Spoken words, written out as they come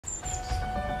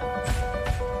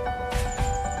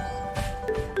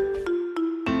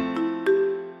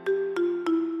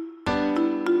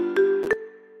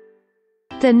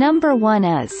The number 1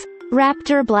 is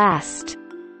Raptor Blast.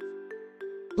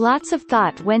 Lots of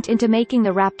thought went into making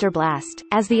the Raptor Blast.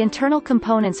 As the internal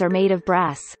components are made of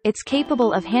brass, it's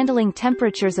capable of handling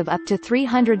temperatures of up to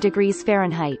 300 degrees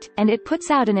Fahrenheit, and it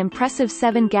puts out an impressive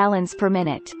 7 gallons per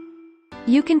minute.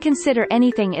 You can consider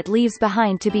anything it leaves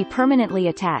behind to be permanently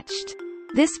attached.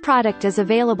 This product is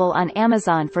available on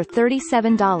Amazon for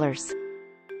 $37.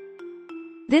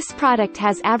 This product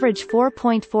has average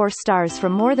 4.4 stars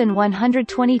from more than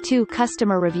 122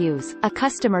 customer reviews. A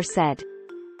customer said,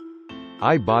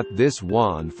 I bought this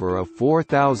wand for a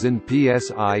 4000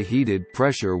 psi heated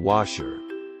pressure washer.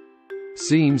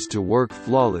 Seems to work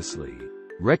flawlessly.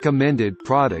 Recommended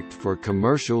product for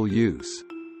commercial use.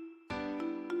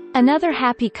 Another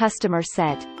happy customer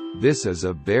said, This is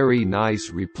a very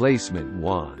nice replacement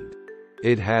wand.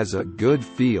 It has a good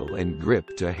feel and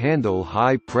grip to handle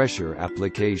high-pressure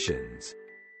applications.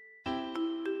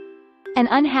 An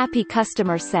unhappy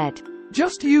customer said,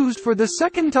 Just used for the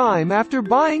second time after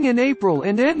buying in April,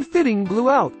 and end fitting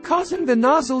blew out, causing the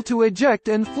nozzle to eject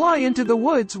and fly into the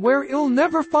woods where it'll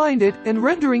never find it, and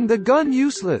rendering the gun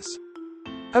useless.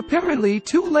 Apparently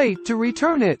too late to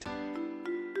return it.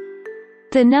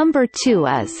 The number 2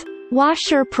 is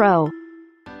Washer Pro.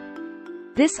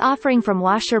 This offering from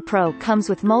Washer Pro comes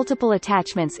with multiple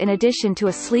attachments in addition to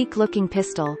a sleek-looking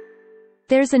pistol.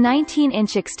 There's a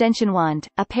 19-inch extension wand,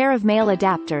 a pair of male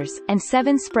adapters, and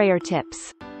 7 sprayer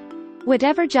tips.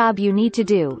 Whatever job you need to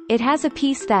do, it has a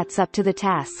piece that's up to the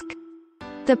task.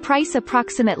 The price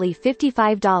approximately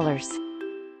 $55.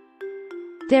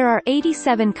 There are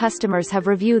 87 customers have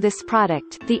reviewed this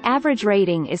product. The average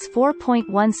rating is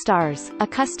 4.1 stars, a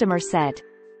customer said.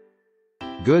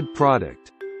 Good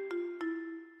product.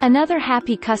 Another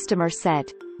happy customer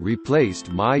said,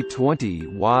 Replaced my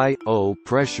 20Y0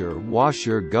 pressure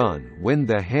washer gun when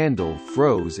the handle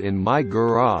froze in my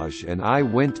garage and I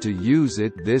went to use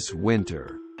it this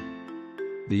winter.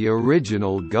 The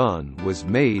original gun was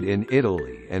made in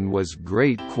Italy and was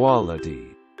great quality.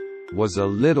 Was a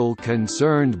little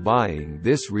concerned buying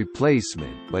this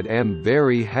replacement but am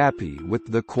very happy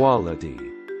with the quality.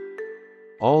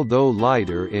 Although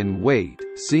lighter in weight,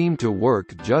 seem to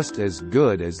work just as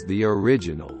good as the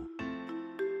original.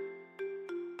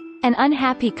 An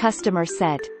unhappy customer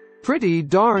said, Pretty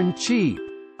darn cheap.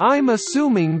 I'm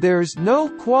assuming there's no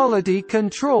quality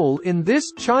control in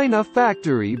this China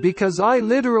factory because I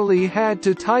literally had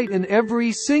to tighten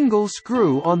every single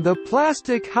screw on the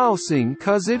plastic housing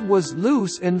cause it was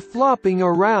loose and flopping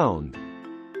around.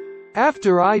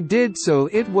 After I did so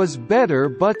it was better,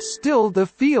 but still the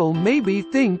feel made me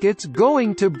think it's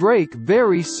going to break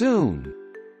very soon.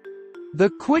 The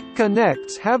quick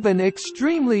connects have an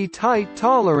extremely tight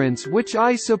tolerance which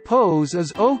I suppose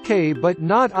is okay but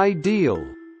not ideal.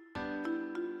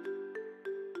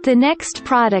 The next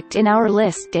product in our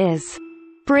list is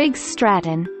Briggs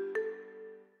Stratton.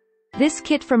 This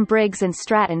kit from Briggs &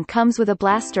 Stratton comes with a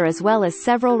blaster as well as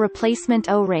several replacement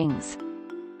O-rings.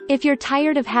 If you're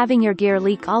tired of having your gear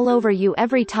leak all over you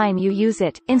every time you use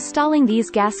it, installing these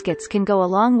gaskets can go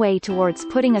a long way towards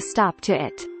putting a stop to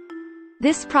it.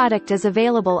 This product is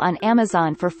available on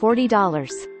Amazon for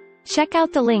 $40. Check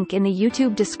out the link in the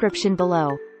YouTube description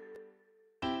below.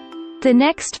 The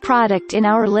next product in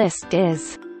our list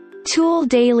is Tool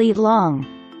Daily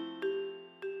Long.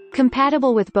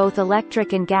 Compatible with both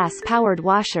electric and gas-powered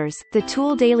washers, the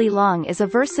Tool Daily Long is a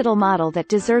versatile model that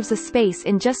deserves a space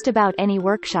in just about any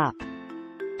workshop.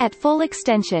 At full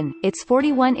extension, it's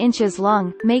 41 inches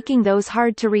long, making those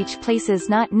hard-to-reach places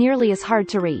not nearly as hard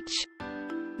to reach.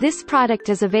 This product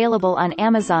is available on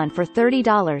Amazon for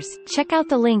 $30. Check out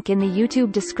the link in the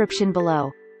YouTube description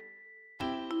below.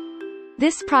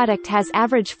 This product has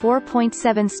average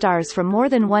 4.7 stars from more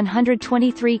than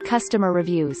 123 customer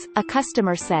reviews. A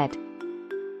customer said,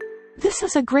 This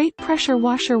is a great pressure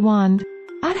washer wand.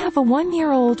 I have a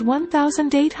 1-year-old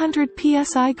 1800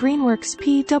 psi Greenworks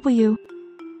PW.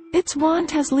 Its wand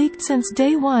has leaked since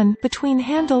day one between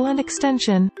handle and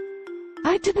extension.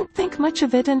 I didn't think much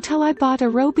of it until I bought a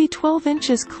Roby 12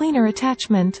 inches cleaner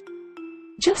attachment.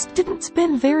 Just didn't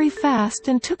spin very fast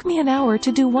and took me an hour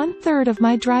to do 1/3 of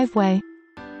my driveway.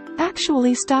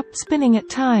 Actually stopped spinning at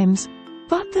times.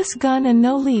 Bought this gun and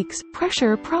no leaks,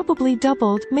 pressure probably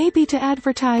doubled maybe to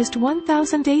advertised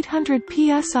 1800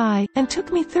 psi, and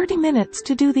took me 30 minutes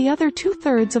to do the other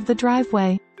 2/3 of the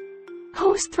driveway.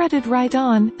 Hose threaded right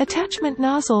on, attachment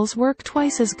nozzles work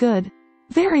twice as good.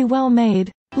 Very well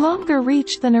made. Longer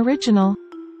reach than original.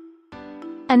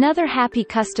 Another happy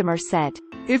customer said,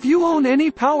 If you own any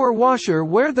power washer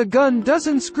where the gun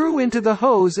doesn't screw into the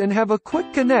hose and have a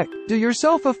quick connect, do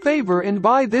yourself a favor and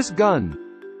buy this gun.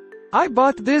 I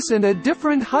bought this and a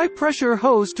different high-pressure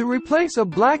hose to replace a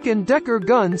Black & Decker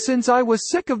gun since I was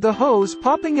sick of the hose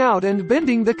popping out and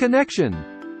bending the connection.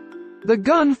 The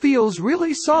gun feels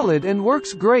really solid and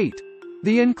works great.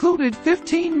 The included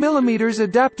 15mm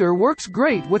adapter works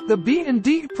great with the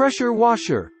B&D pressure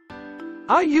washer.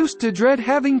 I used to dread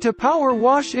having to power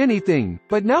wash anything,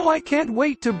 but now I can't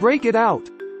wait to break it out.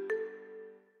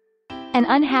 An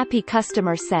unhappy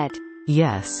customer said,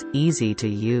 Yes, easy to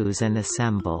use and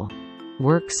assemble.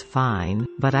 Works fine,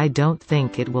 but I don't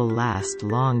think it will last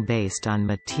long based on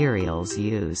materials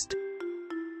used.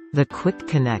 The quick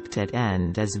connect at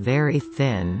end is very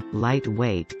thin,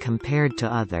 lightweight compared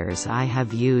to others I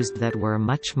have used that were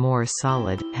much more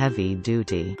solid, heavy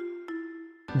duty.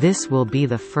 This will be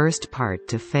the first part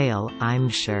to fail, I'm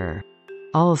sure.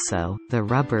 Also, the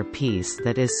rubber piece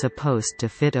that is supposed to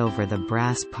fit over the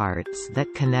brass parts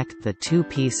that connect the two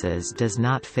pieces does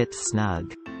not fit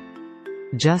snug.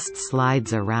 Just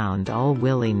slides around all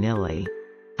willy-nilly.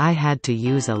 I had to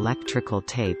use electrical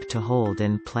tape to hold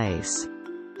in place.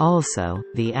 Also,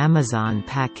 the Amazon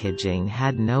packaging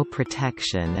had no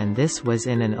protection and this was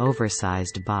in an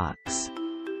oversized box.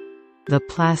 The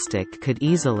plastic could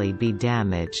easily be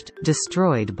damaged,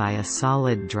 destroyed by a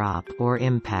solid drop or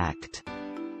impact.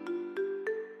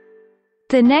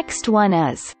 The next one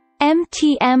is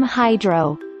Mtm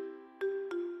Hydro.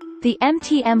 The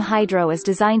Mtm Hydro is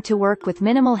designed to work with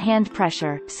minimal hand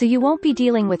pressure, so you won't be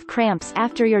dealing with cramps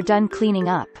after you're done cleaning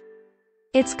up.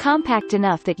 It's compact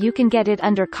enough that you can get it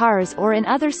under cars or in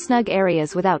other snug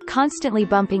areas without constantly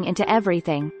bumping into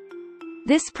everything.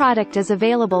 This product is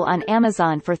available on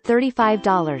Amazon for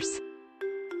 $35.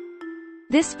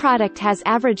 This product has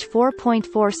average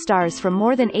 4.4 stars from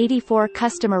more than 84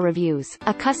 customer reviews,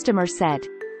 a customer said.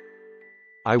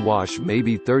 I wash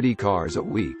maybe 30 cars a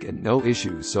week and no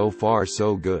issues, so far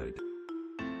so good.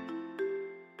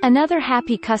 Another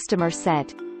happy customer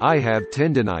said, I have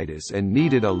tendinitis and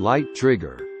needed a light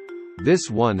trigger. This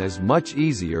one is much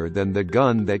easier than the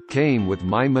gun that came with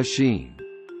my machine.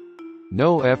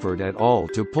 No effort at all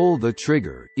to pull the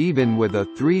trigger, even with a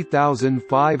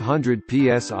 3,500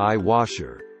 psi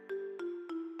washer.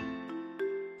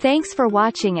 Thanks for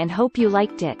watching and hope you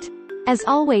liked it. As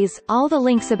always, all the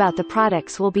links about the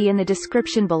products will be in the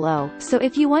description below, so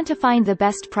if you want to find the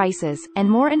best prices, and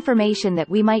more information that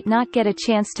we might not get a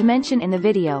chance to mention in the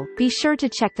video, be sure to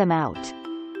check them out.